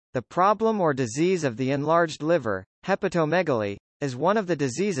The problem or disease of the enlarged liver, hepatomegaly, is one of the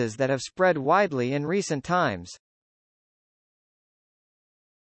diseases that have spread widely in recent times.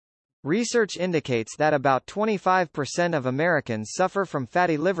 Research indicates that about 25% of Americans suffer from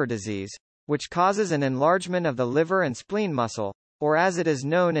fatty liver disease, which causes an enlargement of the liver and spleen muscle, or as it is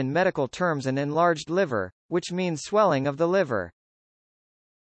known in medical terms, an enlarged liver, which means swelling of the liver.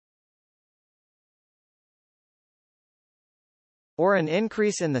 Or an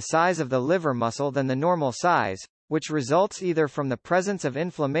increase in the size of the liver muscle than the normal size, which results either from the presence of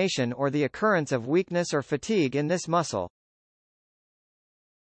inflammation or the occurrence of weakness or fatigue in this muscle.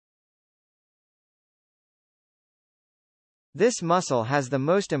 This muscle has the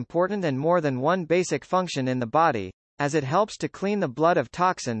most important and more than one basic function in the body, as it helps to clean the blood of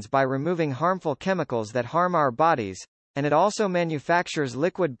toxins by removing harmful chemicals that harm our bodies, and it also manufactures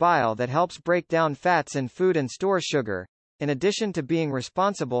liquid bile that helps break down fats in food and stores sugar, in addition to being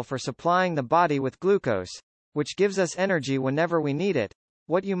responsible for supplying the body with glucose, which gives us energy whenever we need it.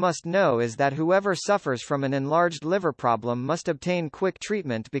 What you must know is that whoever suffers from an enlarged liver problem must obtain quick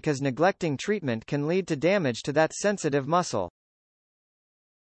treatment, because neglecting treatment can lead to damage to that sensitive muscle.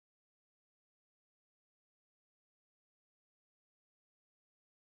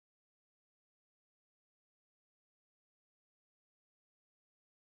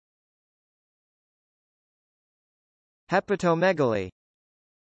 Hepatomegaly.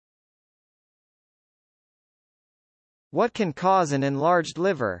 What can cause an enlarged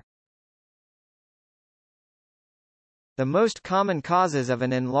liver? The most common causes of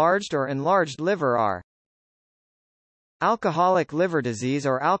an enlarged or enlarged liver are: alcoholic liver disease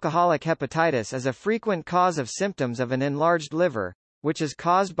or alcoholic hepatitis is a frequent cause of symptoms of an enlarged liver, which is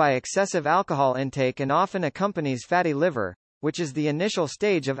caused by excessive alcohol intake and often accompanies fatty liver, which is the initial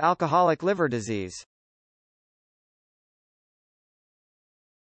stage of alcoholic liver disease.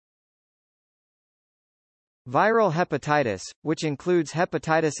 Viral hepatitis, which includes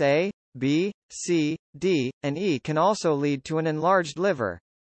hepatitis A, B, C, D, and E, can also lead to an enlarged liver.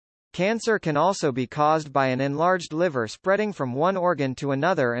 Cancer can also be caused by an enlarged liver spreading from one organ to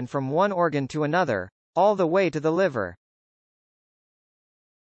another and from one organ to another, all the way to the liver.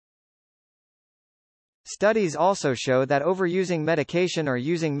 Studies also show that overusing medication or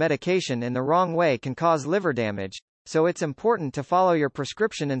using medication in the wrong way can cause liver damage, so it's important to follow your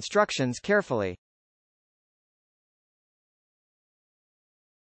prescription instructions carefully.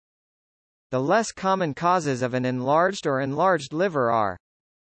 The less common causes of an enlarged or enlarged liver are: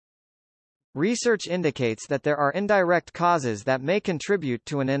 research indicates that there are indirect causes that may contribute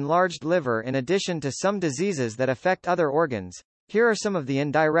to an enlarged liver in addition to some diseases that affect other organs. Here are some of the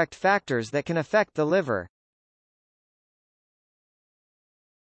indirect factors that can affect the liver.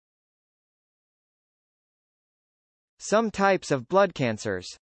 Some types of blood cancers.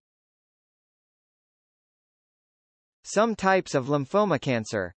 Some types of lymphoma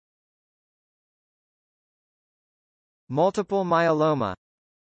cancer. Multiple myeloma.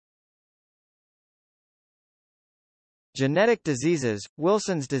 Genetic diseases,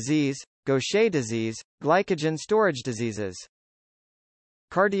 Wilson's disease, Gaucher disease, glycogen storage diseases.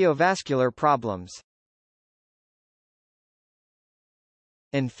 Cardiovascular problems.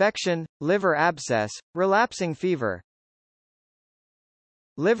 Infection, liver abscess, relapsing fever.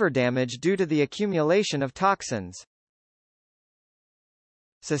 Liver damage due to the accumulation of toxins.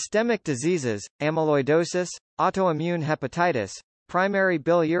 Systemic diseases, amyloidosis, autoimmune hepatitis, primary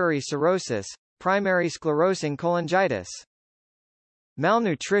biliary cirrhosis, primary sclerosing cholangitis.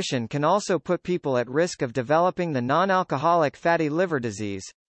 Malnutrition can also put people at risk of developing the non-alcoholic fatty liver disease.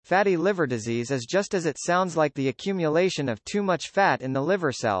 Fatty liver disease is just as it sounds, like the accumulation of too much fat in the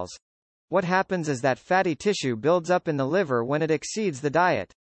liver cells. What happens is that fatty tissue builds up in the liver when it exceeds the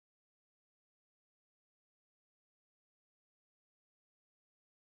diet.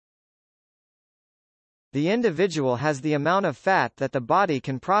 The individual has the amount of fat that the body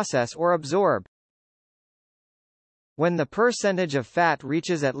can process or absorb. When the percentage of fat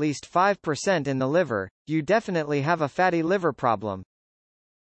reaches at least 5% in the liver, you definitely have a fatty liver problem.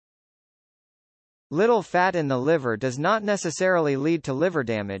 Little fat in the liver does not necessarily lead to liver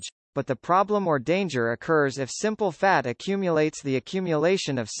damage, but the problem or danger occurs if simple fat accumulates. The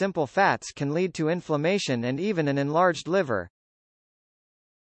accumulation of simple fats can lead to inflammation and even an enlarged liver.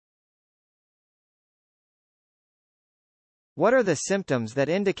 What are the symptoms that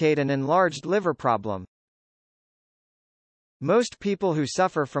indicate an enlarged liver problem? Most people who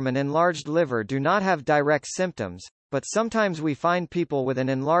suffer from an enlarged liver do not have direct symptoms, but sometimes we find people with an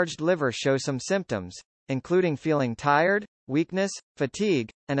enlarged liver show some symptoms, including feeling tired, weakness, fatigue,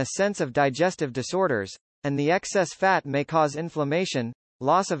 and a sense of digestive disorders, and the excess fat may cause inflammation,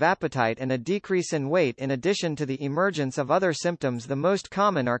 loss of appetite and a decrease in weight. In addition to the emergence of other symptoms, the most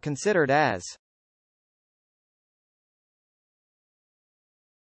common are considered as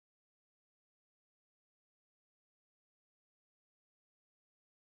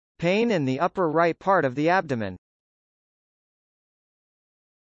pain in the upper right part of the abdomen,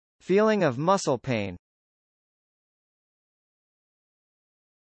 feeling of muscle pain,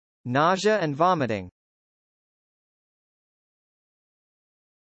 nausea and vomiting,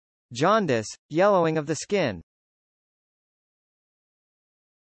 jaundice, yellowing of the skin,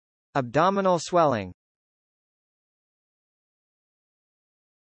 abdominal swelling,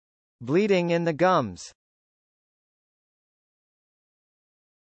 bleeding in the gums,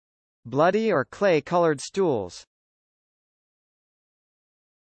 bloody or clay-colored stools,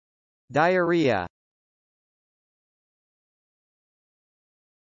 diarrhea.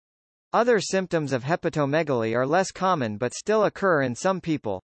 Other symptoms of hepatomegaly are less common but still occur in some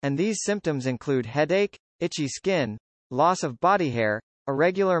people, and these symptoms include headache, itchy skin, loss of body hair,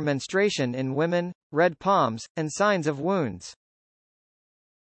 irregular menstruation in women, red palms, and signs of wounds.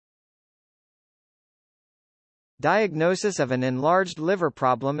 Diagnosis of an enlarged liver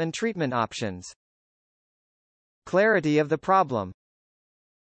problem and treatment options. Clarity of the problem.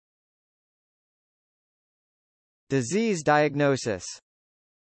 Disease diagnosis.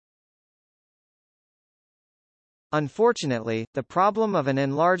 Unfortunately, the problem of an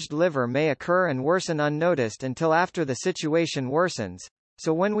enlarged liver may occur and worsen unnoticed until after the situation worsens,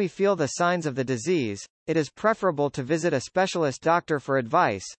 so when we feel the signs of the disease, it is preferable to visit a specialist doctor for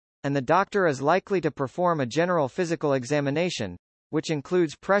advice, and the doctor is likely to perform a general physical examination, which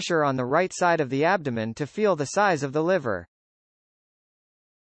includes pressure on the right side of the abdomen to feel the size of the liver.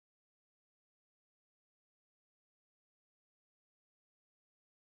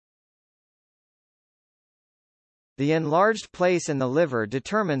 The enlarged place in the liver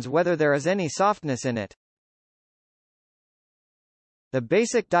determines whether there is any softness in it. The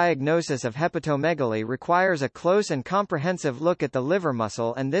basic diagnosis of hepatomegaly requires a close and comprehensive look at the liver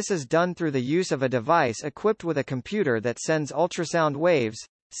muscle, and this is done through the use of a device equipped with a computer that sends ultrasound waves,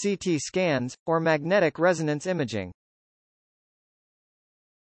 CT scans, or magnetic resonance imaging.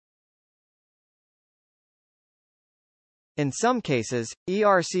 In some cases,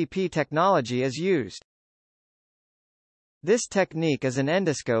 ERCP technology is used. This technique is an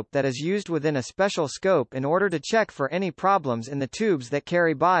endoscope that is used within a special scope in order to check for any problems in the tubes that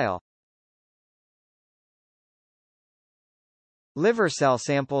carry bile. Liver cell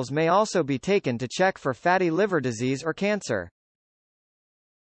samples may also be taken to check for fatty liver disease or cancer.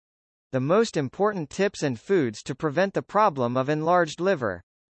 The most important tips and foods to prevent the problem of enlarged liver.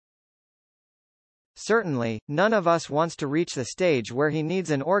 Certainly, none of us wants to reach the stage where he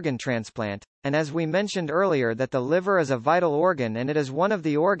needs an organ transplant, and as we mentioned earlier that the liver is a vital organ and it is one of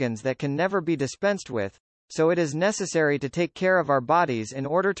the organs that can never be dispensed with, so it is necessary to take care of our bodies in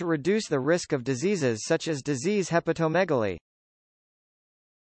order to reduce the risk of diseases such as disease hepatomegaly.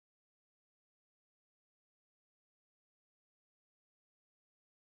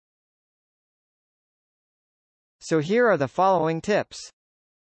 So here are the following tips.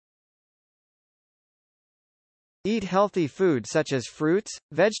 Eat healthy food such as fruits,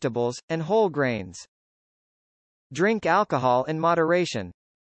 vegetables, and whole grains. Drink alcohol in moderation.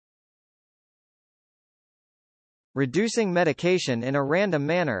 Reducing medication in a random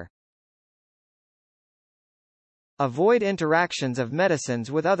manner. Avoid interactions of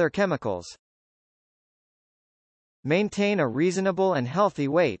medicines with other chemicals. Maintain a reasonable and healthy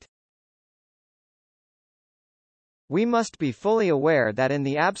weight. We must be fully aware that in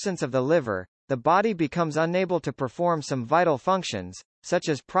the absence of the liver, the body becomes unable to perform some vital functions, such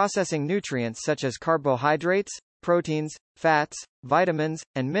as processing nutrients such as carbohydrates, proteins, fats, vitamins,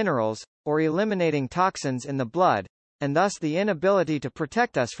 and minerals, or eliminating toxins in the blood, and thus the inability to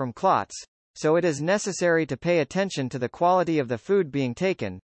protect us from clots. So it is necessary to pay attention to the quality of the food being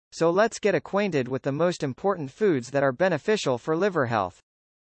taken. So let's get acquainted with the most important foods that are beneficial for liver health.